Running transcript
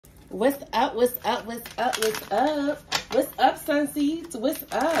What's up? What's up? What's up? What's up? What's up, Sunseeds? What's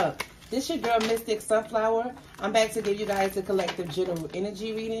up? This your girl, Mystic Sunflower. I'm back to give you guys a collective general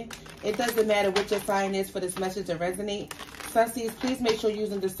energy reading. It doesn't matter what your sign is for this message to resonate. Sunseeds, please make sure you're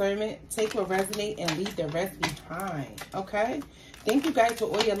using discernment. Take what resonate and leave the rest behind. Okay? Thank you guys for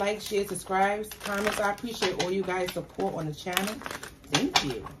all your likes, shares, subscribes, comments. I appreciate all you guys' support on the channel. Thank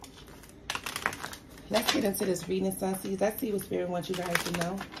you. Let's get into this reading, Sunseeds. Let's see what Spirit wants you guys to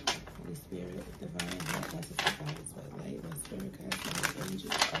know. Holy Spirit, divine, help us to provide us with light, and spirit, guys, and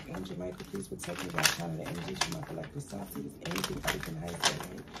angels. Archangel Michael, please protect me by counting the energies from my collective Sunseeds. Anything other than high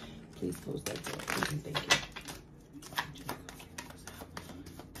spirit, please close that door. Please and thank you.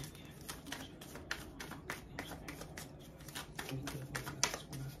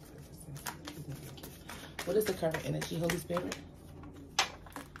 What is the current energy, Holy Spirit?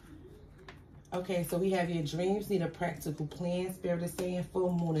 Okay, so we have your dreams need a practical plan. Spirit is saying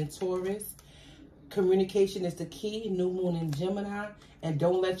full moon in Taurus. Communication is the key. New moon in Gemini. And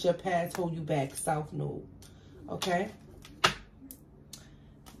don't let your past hold you back. South node. Okay?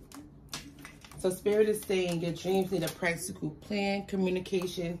 So Spirit is saying your dreams need a practical plan.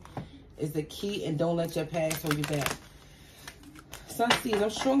 Communication is the key. And don't let your past hold you back. Sunseed, I'm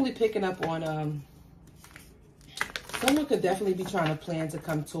strongly picking up on... someone could definitely be trying to plan to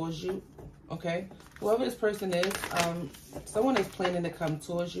come towards you. Okay, whoever this person is, someone is planning to come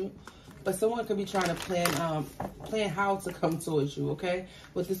towards you, but someone could be trying to plan how to come towards you. Okay,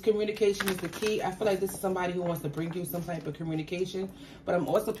 but this communication is the key. I feel like this is somebody who wants to bring you some type of communication, but I'm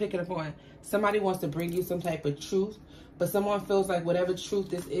also picking up on somebody wants to bring you some type of truth, but someone feels like whatever truth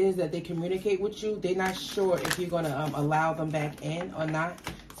this is that they communicate with you, they're not sure if you're going to allow them back in or not.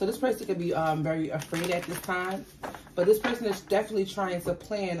 So this person could be very afraid at this time. But this person is definitely trying to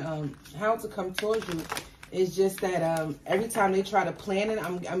plan how to come towards you. It's just that every time they try to plan it,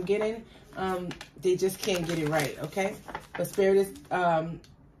 I'm getting, they just can't get it right, okay? But Spirit is,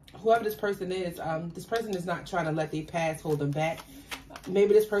 whoever this person is not trying to let their past hold them back.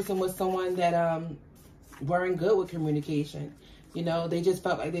 Maybe this person was someone that weren't good with communication. You know, they just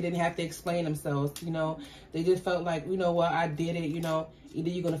felt like they didn't have to explain themselves. You know, they just felt like, you know what, I did it, you know, either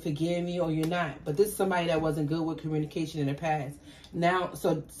you're going to forgive me or you're not. But this is somebody that wasn't good with communication in the past. Now,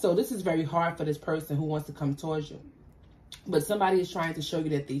 so this is very hard for this person who wants to come towards you. But somebody is trying to show you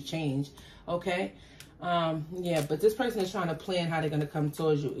that they changed, okay? Yeah, but this person is trying to plan how they're going to come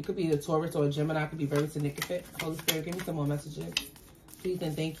towards you. It could be a Taurus or a Gemini. It could be very significant. Holy Spirit, give me some more messages. Please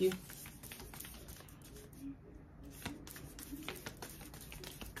and thank you.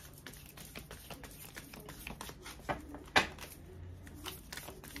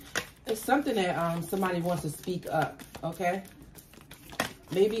 It's something that somebody wants to speak up, okay?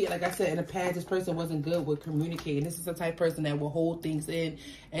 Maybe, like I said, in the past, this person wasn't good with communicating. This is the type of person that will hold things in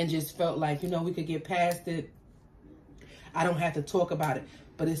and just felt like, you know, we could get past it. I don't have to talk about it.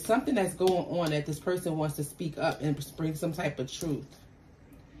 But it's something that's going on that this person wants to speak up and bring some type of truth.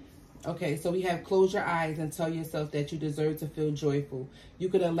 Okay, so we have close your eyes and tell yourself that you deserve to feel joyful. You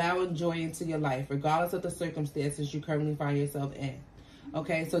can allow joy into your life, regardless of the circumstances you currently find yourself in.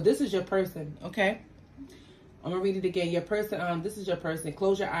 Okay, so this is your person, okay? I'm going to read it again. Your person, this is your person.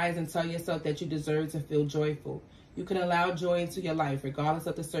 Close your eyes and tell yourself that you deserve to feel joyful. You can allow joy into your life, regardless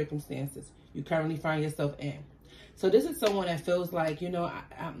of the circumstances you currently find yourself in. So this is someone that feels like, you know,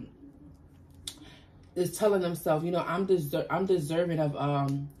 is telling themselves, you know, I'm deserving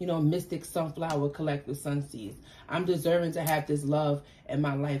of, you know, Mystic Sunflower Collective Sunseeds. I'm deserving to have this love in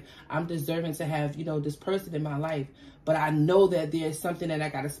my life. I'm deserving to have, you know, this person in my life. But I know that there's something that I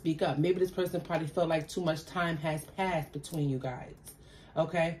got to speak up. Maybe this person probably felt like too much time has passed between you guys.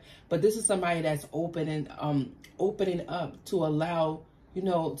 Okay? But this is somebody that's opening up to allow, you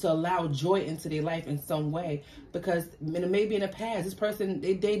know, to allow joy into their life in some way. Because maybe in the past, this person,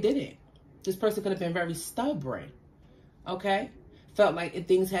 they didn't. This person could have been very stubborn. Okay? Felt like if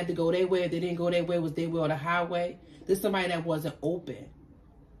things had to go their way, if they didn't go their way, it was their way or the highway. This is somebody that wasn't open.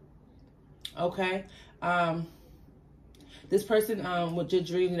 Okay? This person with your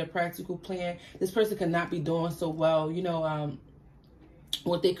dreams and a practical plan, this person could not be doing so well, you know,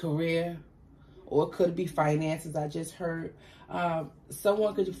 with their career, or it could be finances, I just heard.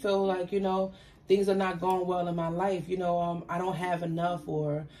 Someone could feel like, you know, things are not going well in my life, you know, I don't have enough,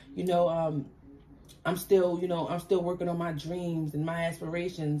 or, you know, I'm still working on my dreams and my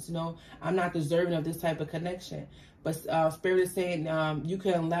aspirations, you know, I'm not deserving of this type of connection. But Spirit is saying you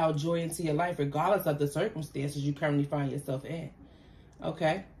can allow joy into your life regardless of the circumstances you currently find yourself in.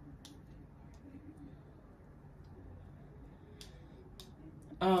 Okay?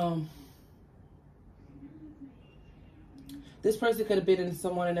 This person could have been in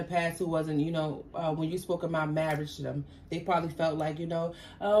someone in the past who wasn't, you know, when you spoke about marriage to them, they probably felt like, you know,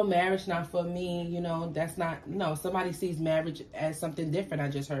 oh, marriage not for me, you know, that's not, no, somebody sees marriage as something different, I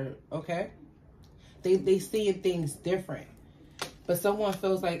just heard, okay? They seeing things different. But someone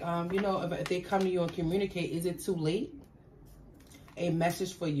feels like, you know, if they come to you and communicate, is it too late? A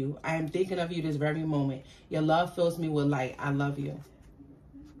message for you. I am thinking of you this very moment. Your love fills me with light. I love you.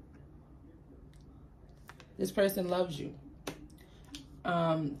 This person loves you.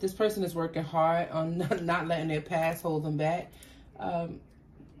 This person is working hard on not letting their past hold them back.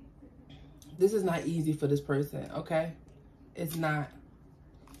 This is not easy for this person, okay? It's not.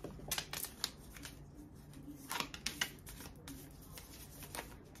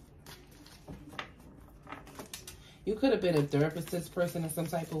 You could have been a therapist to this person in some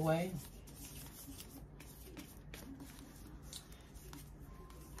type of way.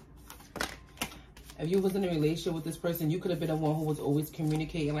 If you was in a relationship with this person, you could have been the one who was always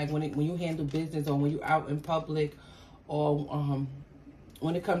communicating. Like when you handle business, or when you're out in public, or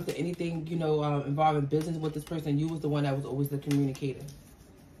when it comes to anything, you know, involving business with this person, you was the one that was always the communicator.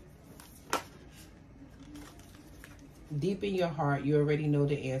 Deep in your heart, you already know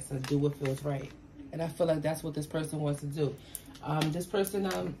the answer. Do what feels right. And I feel like that's what this person wants to do. This person,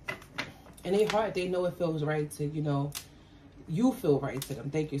 in their heart, they know it feels right to, you know, you feel right to them.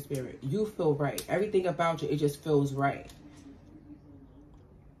 Thank you, Spirit. You feel right. Everything about you, it just feels right.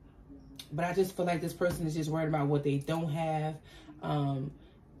 But I just feel like this person is just worried about what they don't have,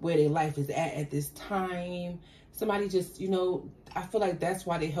 where their life is at this time. Somebody just, you know, I feel like that's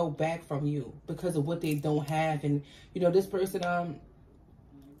why they held back from you, because of what they don't have. And, you know, this person,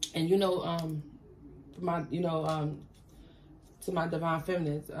 and, you know, my, you know, to my divine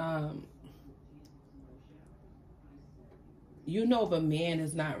feminines, you know, if a man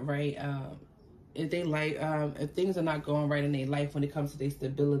is not right, if they like, if things are not going right in their life when it comes to their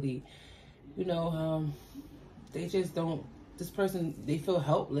stability, you know, they just don't, this person, they feel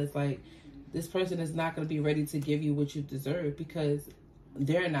helpless. Like, this person is not going to be ready to give you what you deserve because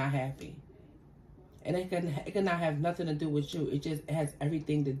they're not happy. And it cannot have nothing to do with you. It just has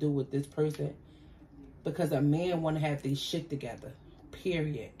everything to do with this person. Because a man want to have these shit together.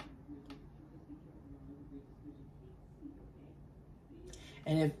 Period.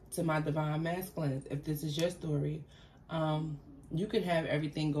 And if, to my divine masculines, if this is your story, you can have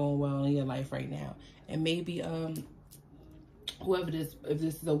everything going well in your life right now. And maybe, whoever this, if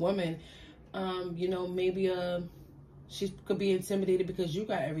this is a woman, you know, maybe she could be intimidated because you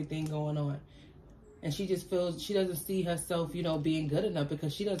got everything going on. And she just feels, she doesn't see herself, you know, being good enough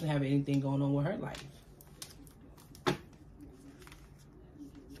because she doesn't have anything going on with her life.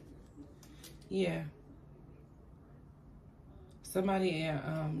 Yeah. Somebody,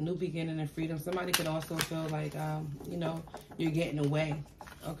 new beginning and freedom. Somebody could also feel like, you know, you're getting away,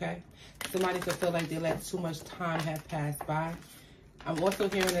 okay? Somebody could feel like they let too much time have passed by. I'm also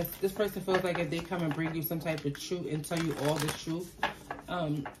hearing this person feels like if they come and bring you some type of truth and tell you all the truth,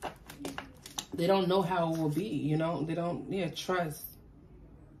 they don't know how it will be, you know? They don't, yeah, trust.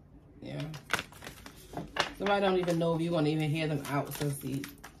 Yeah. Somebody don't even know if you're going to even hear them out, Sunseed,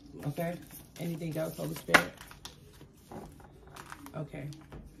 okay? Anything else, Holy Spirit? Okay.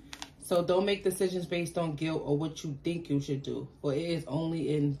 So don't make decisions based on guilt or what you think you should do. For it is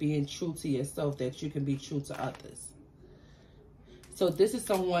only in being true to yourself that you can be true to others. So this is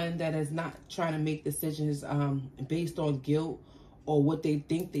someone that is not trying to make decisions based on guilt or what they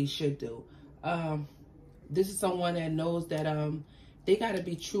think they should do. This is someone that knows that they got to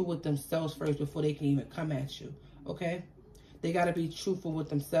be true with themselves first before they can even come at you. Okay? They got to be truthful with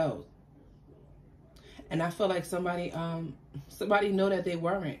themselves. And I feel like somebody know that they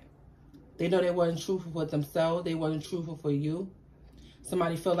weren't. They know they weren't truthful with themselves. They weren't truthful for you.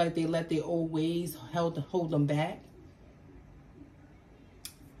 Somebody felt like they let their old ways hold them back.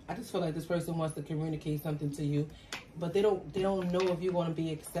 I just feel like this person wants to communicate something to you, but they don't know if you're going to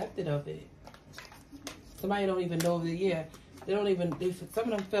be accepted of it. Somebody don't even know that, yeah. They don't even,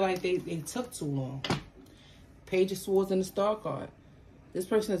 some of them feel like they took too long. Page of Swords and the Star card. This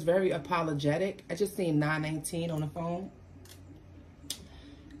person is very apologetic. I just seen 919 on the phone.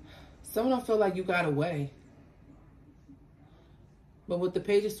 Some of them feel like you got away. But with the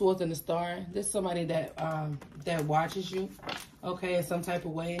Page of Swords and the Star, there's somebody that that watches you, okay, in some type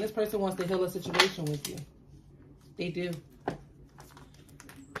of way. And this person wants to heal a situation with you. They do.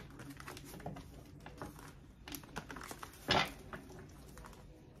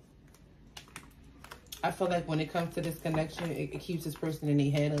 I feel like when it comes to this connection, it keeps this person in their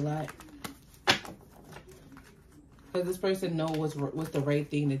head a lot. Because this person knows what's the right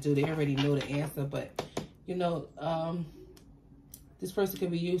thing to do. They already know the answer. But, you know, This person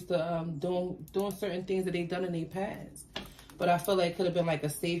could be used to doing certain things that they've done in their past. But I feel like it could have been like a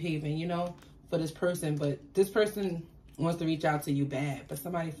safe haven, you know, for this person. But this person wants to reach out to you bad. But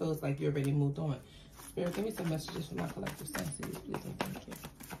somebody feels like you already moved on. Spirit, give me some messages for my collective sensitive, please and thank you.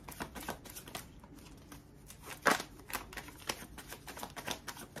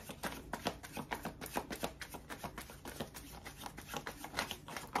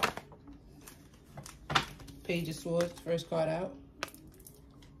 Page of Swords, first card out.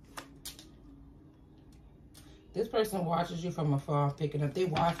 This person watches you from afar, picking up. They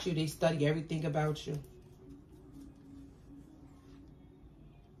watch you. They study everything about you.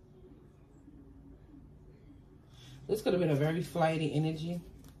 This could have been a very flighty energy.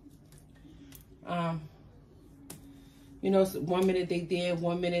 You know, 1 minute they there,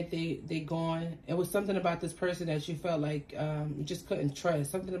 1 minute they gone. It was something about this person that you felt like you just couldn't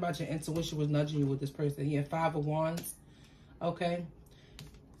trust. Something about your intuition was nudging you with this person. Yeah, 5 of Wands. Okay.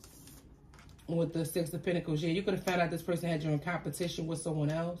 With the 6 of Pentacles. Yeah, you could have found out this person had you in competition with someone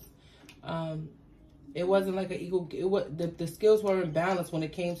else. It wasn't like an equal. The skills weren't balanced when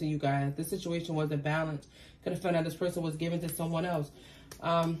it came to you guys. The situation wasn't balanced. Could have found out this person was given to someone else.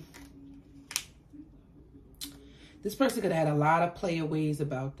 This person could have had a lot of player ways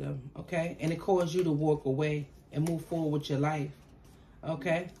about them, okay? And it caused you to walk away and move forward with your life,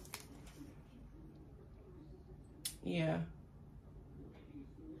 okay? Yeah.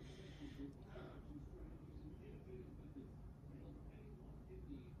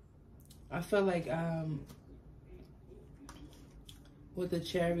 I feel like with the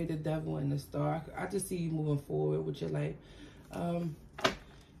Chariot, the Devil, and the Star, I just see you moving forward with your life.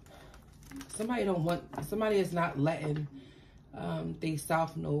 Somebody is not letting they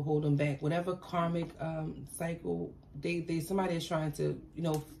South Node hold them back. Whatever karmic cycle, somebody is trying to, you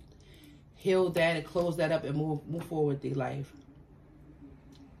know, heal that and close that up and move forward with their life.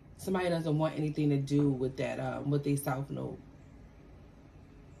 Somebody doesn't want anything to do with that, with their South Node.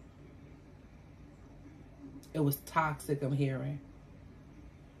 It was toxic, I'm hearing.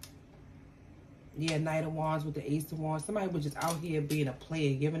 Yeah, Knight of Wands with the Ace of Wands. Somebody was just out here being a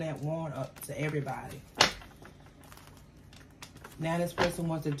player, giving that wand up to everybody. Now this person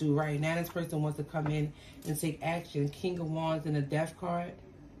wants to do right. Now this person wants to come in and take action. King of Wands and a Death card.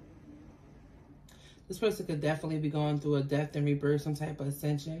 This person could definitely be going through a death and rebirth, some type of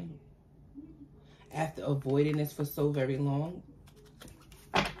ascension, after avoiding this for so very long.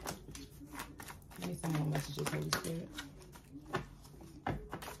 Give me some more messages, Holy Spirit.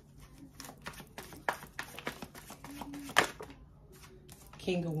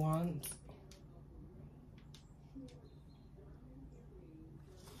 King of Wands.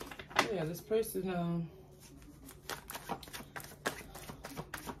 Yeah, this person, I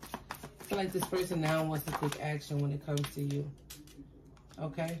feel like this person now wants to take action when it comes to you.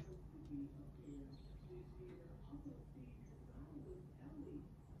 Okay?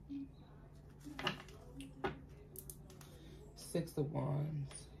 Six of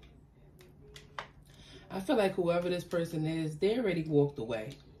Wands. I feel like whoever this person is, they already walked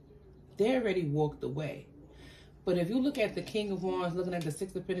away. They already walked away. But if you look at the King of Wands, looking at the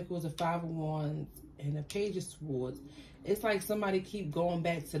 6 of Pentacles, the 5 of Wands, and the Page of Swords, it's like somebody keep going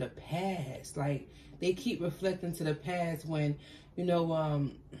back to the past. Like, they keep reflecting to the past when, you know,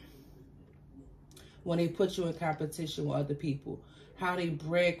 when they put you in competition with other people. How they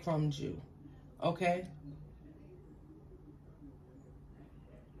breadcrumbed you. Okay?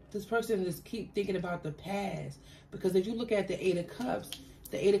 This person just keep thinking about the past. Because if you look at the 8 of Cups,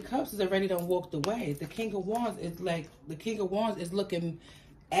 the 8 of Cups is already done walked away. The King of Wands is like, the King of Wands is looking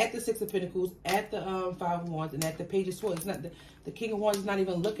at the 6 of Pentacles, at the 5 of Wands, and at the Page of Swords. It's not the King of Wands is not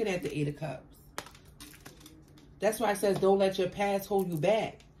even looking at the 8 of Cups. That's why it says, don't let your past hold you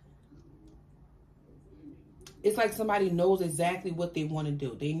back. It's like somebody knows exactly what they want to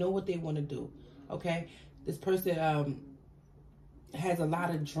do. They know what they want to do. Okay? This person has a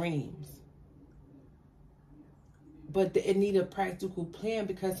lot of dreams. But it need a practical plan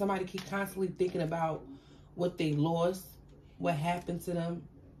because somebody keep constantly thinking about what they lost, what happened to them,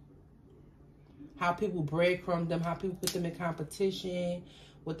 how people breadcrumb them, how people put them in competition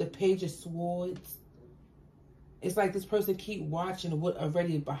with the Page of Swords. It's like this person keep watching what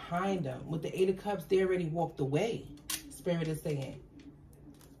already behind them. With the 8 of Cups, they already walked away. Spirit is saying.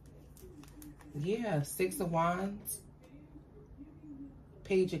 Yeah, 6 of Wands.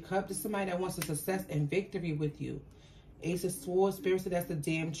 Page of Cups. This is somebody that wants a success and victory with you. Ace of Swords. Spirit said that's the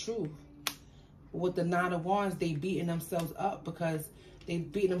damn truth. With the 9 of Wands, they beating themselves up because they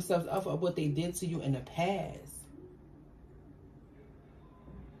beating themselves up for what they did to you in the past.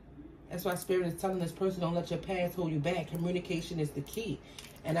 That's why Spirit is telling this person, don't let your past hold you back. Communication is the key.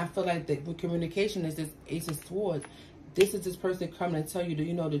 And I feel like that with communication is this Ace of Swords. This is this person coming to tell you, do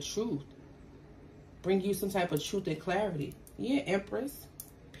you know the truth? Bring you some type of truth and clarity. Yeah, Empress.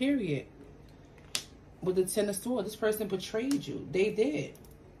 Period. With the Ten of Swords, this person betrayed you. They did.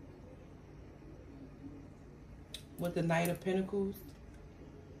 With the Knight of Pentacles.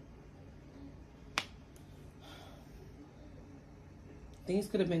 Things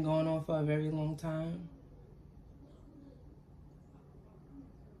could have been going on for a very long time.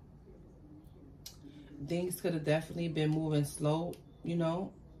 Things could have definitely been moving slow, you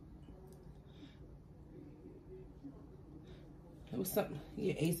know. It was something,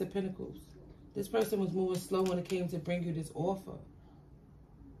 yeah, Ace of Pentacles. This person was moving slow when it came to bring you this offer.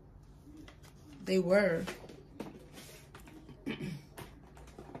 They were. Give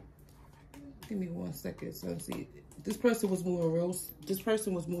me 1 second, Sunseed. This person was moving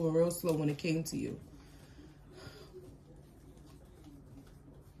real slow when it came to you.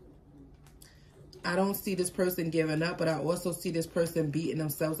 I don't see this person giving up, but I also see this person beating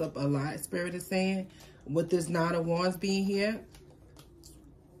themselves up a lot, Spirit is saying. With this Nine of Wands being here.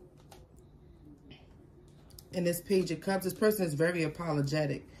 And this Page of Cups, this person is very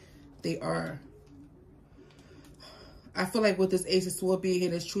apologetic. They are. I feel like with this Ace of Swords being here,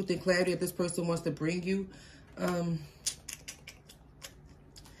 there's truth and clarity that this person wants to bring you.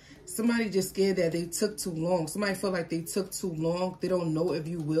 Somebody just scared that they took too long. Somebody feel like they took too long. They don't know if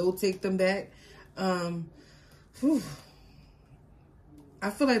you will take them back. I feel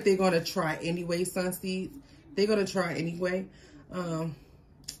like they're going to try anyway, Sunseed. They're going to try anyway.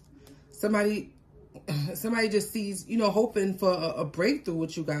 Somebody just sees, you know, hoping for a breakthrough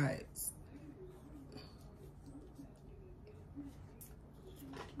with you guys.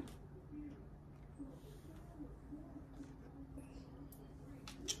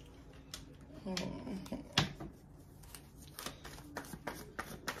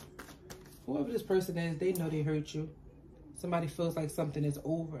 Whoever this person is, they know they hurt you. Somebody feels like something is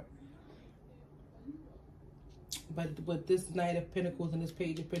over. But with this Knight of Pentacles and this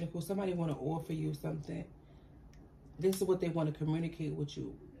Page of Pentacles, somebody want to offer you something. This is what they want to communicate with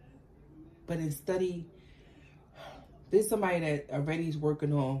you. But instead, this is somebody that already is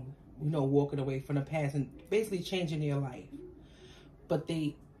working on, you know, walking away from the past and basically changing their life. But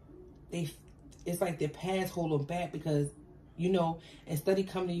it's like their past hold them back because, you know, instead of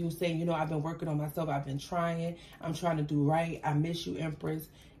coming to you saying, you know, I've been working on myself, I've been trying, I'm trying to do right, I miss you, Empress.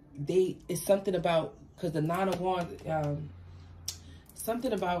 It's something about, because the Nine of Wands,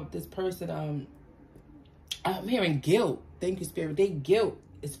 something about this person, I'm hearing guilt. Thank you, Spirit. They guilt.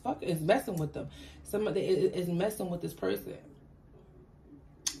 It's messing with them. Somebody is messing with this person.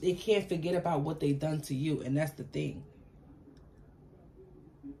 They can't forget about what they done to you, and that's the thing.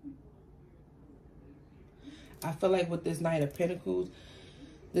 I feel like with this Knight of Pentacles,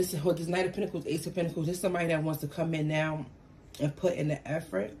 this Knight of Pentacles, Ace of Pentacles, this is somebody that wants to come in now and put in the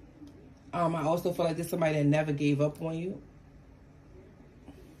effort. I also feel like this is somebody that never gave up on you.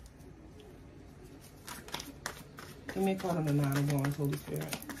 Give me a card on the Nine of Wands, Holy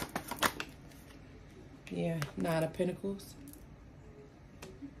Spirit. Yeah, Nine of Pentacles.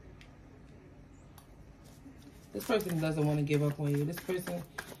 This person doesn't want to give up on you. This person,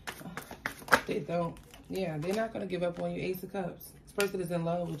 they don't. Yeah, they're not going to give up on you. Ace of Cups. This person is in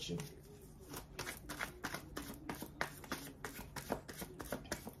love with you.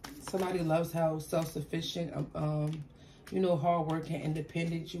 Somebody loves how self-sufficient, you know, hardworking,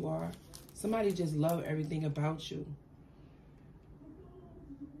 independent you are. Somebody just loves everything about you.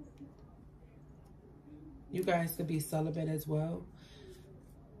 You guys could be celibate as well.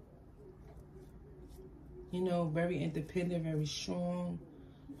 You know, very independent, very strong,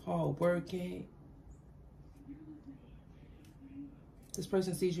 hardworking. This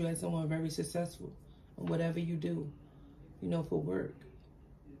person sees you as someone very successful in whatever you do, you know, for work.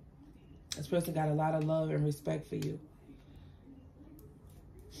 This person got a lot of love and respect for you.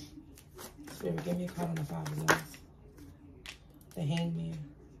 Spirit, give me a card on the Five of Wands. The Hangman.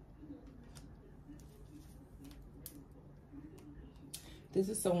 This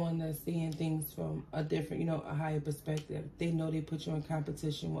is someone that's seeing things from a different, you know, a higher perspective. They know they put you in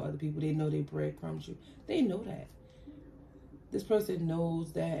competition with other people. They know they breadcrumbs you. They know that. This person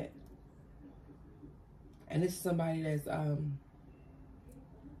knows that. And this is somebody that's, I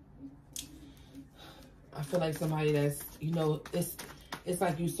feel like somebody that's, you know, it's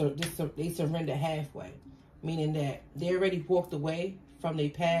like they surrender halfway. Meaning that they already walked away from their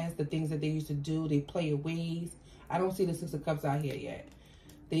past, the things that they used to do. They play your ways. I don't see the Six of Cups out here yet.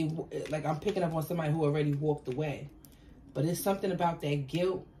 Like I'm picking up on somebody who already walked away. But it's something about that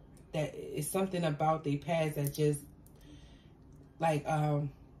guilt that it's something about their past that just, like,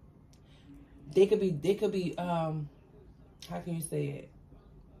 they could be, how can you say it?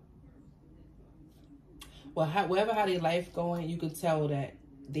 Well, however how their life going, you can tell that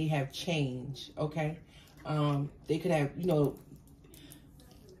they have changed, okay? They could have, you know,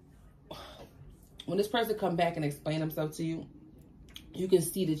 when this person come back and explain themselves to you, you can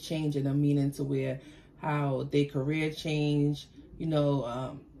see the change in them, meaning to where how their career changed, you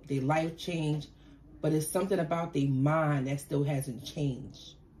know, their life changed, but it's something about their mind that still hasn't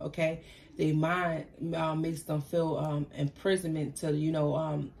changed, okay? Their mind makes them feel imprisonment to, you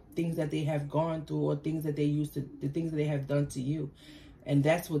know, things that they have gone through, or things that they used to, the things that they have done to you. And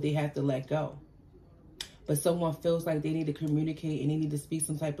that's what they have to let go. But someone feels like they need to communicate and they need to speak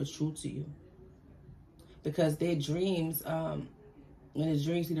some type of truth to you. Because their dreams, when the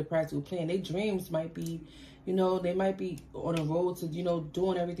dreams see the practical plan, their dreams might be, you know, they might be on a road to, you know,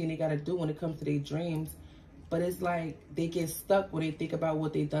 doing everything they got to do when it comes to their dreams. But it's like they get stuck when they think about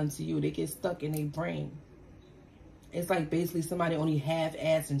what they've done to you. They get stuck in their brain. It's like basically somebody only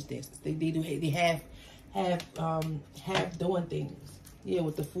half-assing this. They half doing things. Yeah,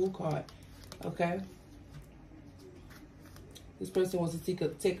 with the Fool card. Okay. This person wants to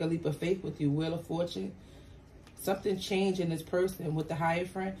take a leap of faith with you. Wheel of Fortune. Something changed in this person with the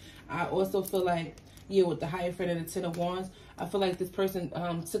Hierophant. I also feel like, yeah, with the Hierophant and the Ten of Wands, I feel like this person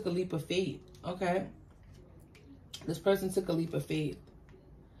took a leap of faith. Okay. This person took a leap of faith.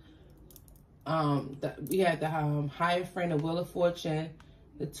 We had the Hierophant, the Wheel of Fortune,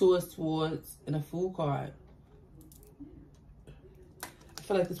 the Two of Swords, and the Fool card. I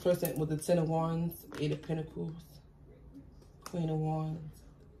feel like this person with the Ten of Wands, Eight of Pentacles, Queen of Wands.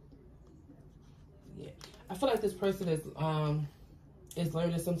 Yeah, I feel like this person is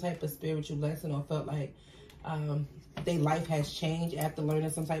learning some type of spiritual lesson, or felt like their life has changed after learning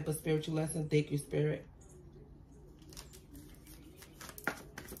some type of spiritual lesson. Thank you, Spirit.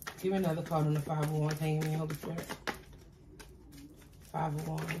 Give me another card on the Five of Wands. Hangman, Holy Spirit. Five of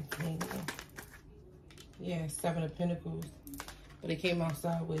Wands. Hangman. Yeah, Seven of Pentacles. But it came out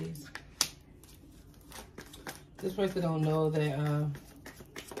sideways. This person don't know that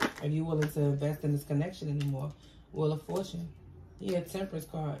are you willing to invest in this connection anymore. Wheel of Fortune. Yeah, Temperance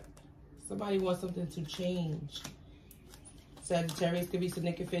card. Somebody wants something to change. Sagittarius could be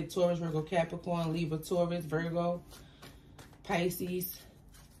significant. Taurus, Virgo, Capricorn, Libra, Taurus, Virgo, Pisces.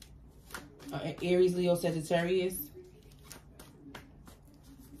 Aries, Leo, Sagittarius.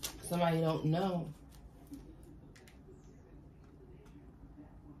 Somebody don't know.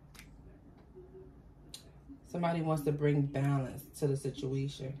 Somebody wants to bring balance to the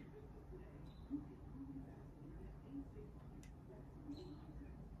situation.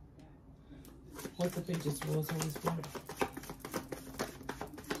 What's the Page of Swords, Holy Spirit?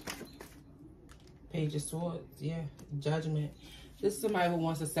 Page of Swords, yeah. Judgment. This is somebody who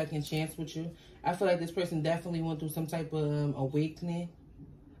wants a second chance with you. I feel like this person definitely went through some type of awakening.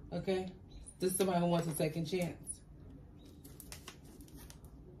 Okay? This is somebody who wants a second chance.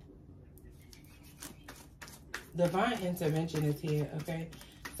 Divine intervention is here, okay?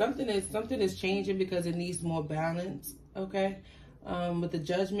 Something is changing because it needs more balance, okay? With the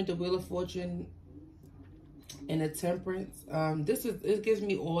Judgment, the Wheel of Fortune, and the Temperance. It gives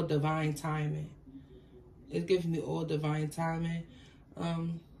me all divine timing. It gives me all divine timing.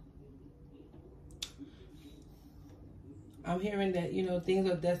 I'm hearing that, you know, things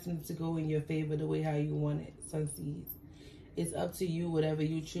are destined to go in your favor the way how you want it, Sunseed. It's up to you, whatever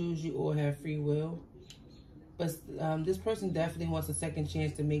you choose. You all have free will. But this person definitely wants a second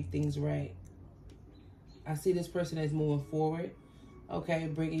chance to make things right. I see this person as moving forward, okay,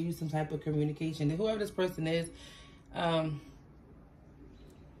 bringing you some type of communication. And whoever this person is,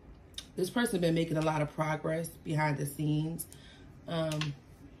 this person been making a lot of progress behind the scenes.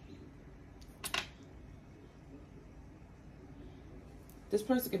 This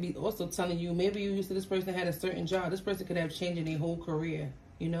person could be also telling you, maybe you used to this person had a certain job. This person could have changed in their whole career,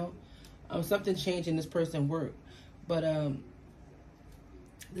 you know. Something changed in this person's work. But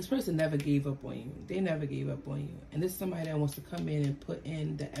this person never gave up on you. They never gave up on you. And this is somebody that wants to come in and put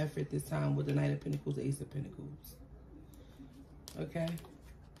in the effort this time with the Knight of Pentacles, the Ace of Pentacles. Okay?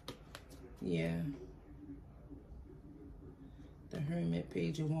 Yeah. The Hermit,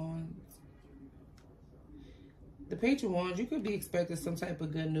 Page of Wands. The Page of Wands, you could be expecting some type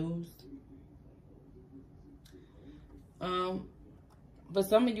of good news. But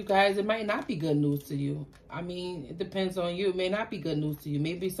some of you guys, it might not be good news to you. I mean, it depends on you. It may not be good news to you.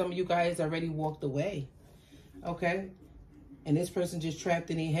 Maybe some of you guys already walked away. Okay? And this person just trapped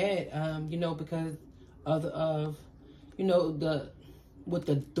in their head, you know, because of you know, with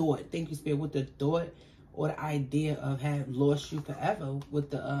the thought. Thank you, Spirit. With the thought or the idea of have lost you forever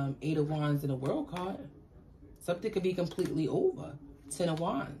with the 8 of Wands and the World card. Something could be completely over. 10 of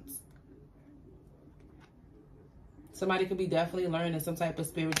Wands. Somebody could be definitely learning some type of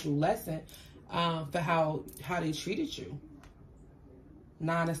spiritual lesson for how they treated you.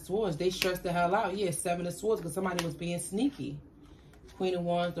 9 of Swords. They stressed the hell out. Yeah, 7 of Swords because somebody was being sneaky. Queen of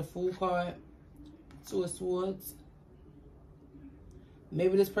Wands, the Fool card. 2 of Swords.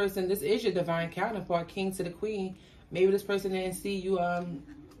 Maybe this person, this is your divine counterpart, King to the Queen. Maybe this person didn't see you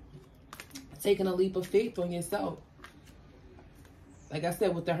taking a leap of faith on yourself. Like I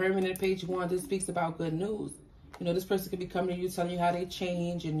said, with the Hermit and the Page of Wands, this speaks about good news. You know, this person could be coming to you, telling you how they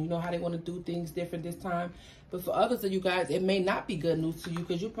change and, you know, how they want to do things different this time. But for others of you guys, it may not be good news to you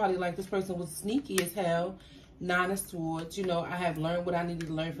because you probably like this person was sneaky as hell. 9 of Swords, you know, I have learned what I needed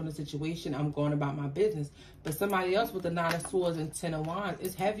to learn from the situation. I'm going about my business. But somebody else with the 9 of Swords and 10 of Wands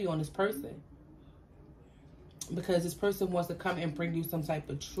is heavy on this person. Because this person wants to come and bring you some type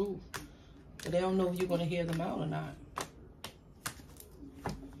of truth. But they don't know if you're going to hear them out or not.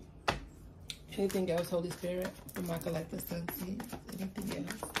 Anything else, Holy Spirit, for my collector Sunseed? Anything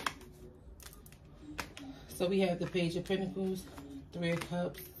else? So we have the Page of Pentacles, 3 of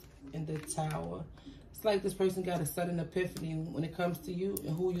Cups, and the Tower. It's like this person got a sudden epiphany when it comes to you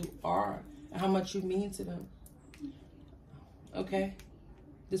and who you are and how much you mean to them. Okay?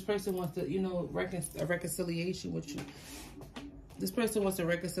 This person wants to, you know, a reconciliation with you. This person wants a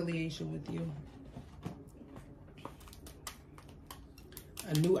reconciliation with you.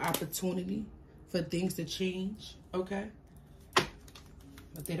 A new opportunity for things to change. Okay?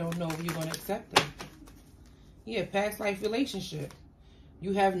 But they don't know if you're going to accept them. Yeah, past life relationship.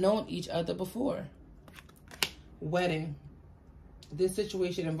 You have known each other before. Wedding. This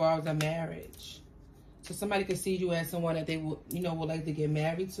situation involves a marriage. So somebody could see you as someone that they would, you know, would like to get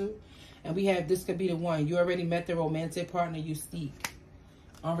married to. And we have, this could be the one. You already met the romantic partner you seek.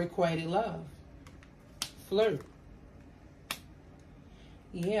 Unrequited love. Flirt.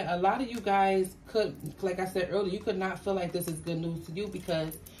 Yeah, a lot of you guys could, like I said earlier, you could not feel like this is good news to you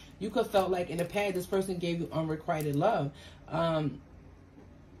because you could felt like in the past this person gave you unrequited love.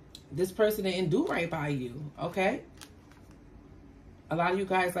 This person didn't do right by you, okay? A lot of you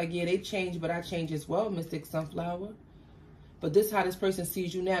guys like, yeah, they changed, but I changed as well, Mystic Sunflower. But this is how this person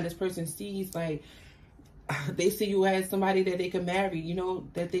sees you now. This person sees, like, they see you as somebody that they can marry, you know,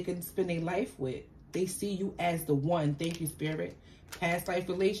 that they can spend their life with. They see you as the one. Thank you, Spirit. Past life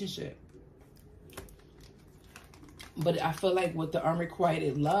relationship. But I feel like with the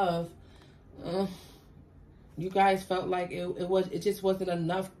unrequited love, you guys felt like it just wasn't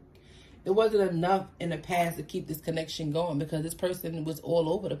enough. It wasn't enough in the past to keep this connection going because this person was all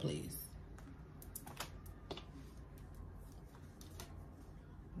over the place.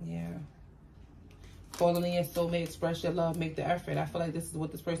 Yeah. Falling in your soulmate, express your love, make the effort. I feel like this is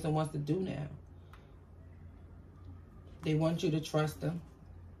what this person wants to do now. They want you to trust them.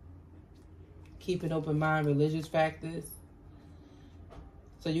 Keep an open mind, religious factors.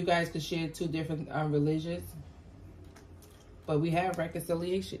 So you guys could share 2 different religions. But we have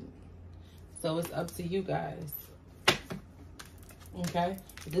reconciliation. So it's up to you guys. Okay?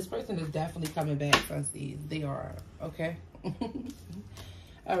 But this person is definitely coming back, Sunseed. They are. Okay?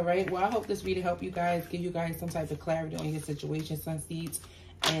 All right. Well, I hope this video helped you guys, give you guys some type of clarity on your situation, Sunseeds.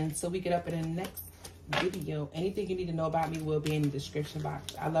 And so we get up in the next video. Anything you need to know about me will be in the description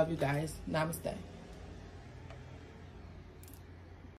box. I love you guys. Namaste.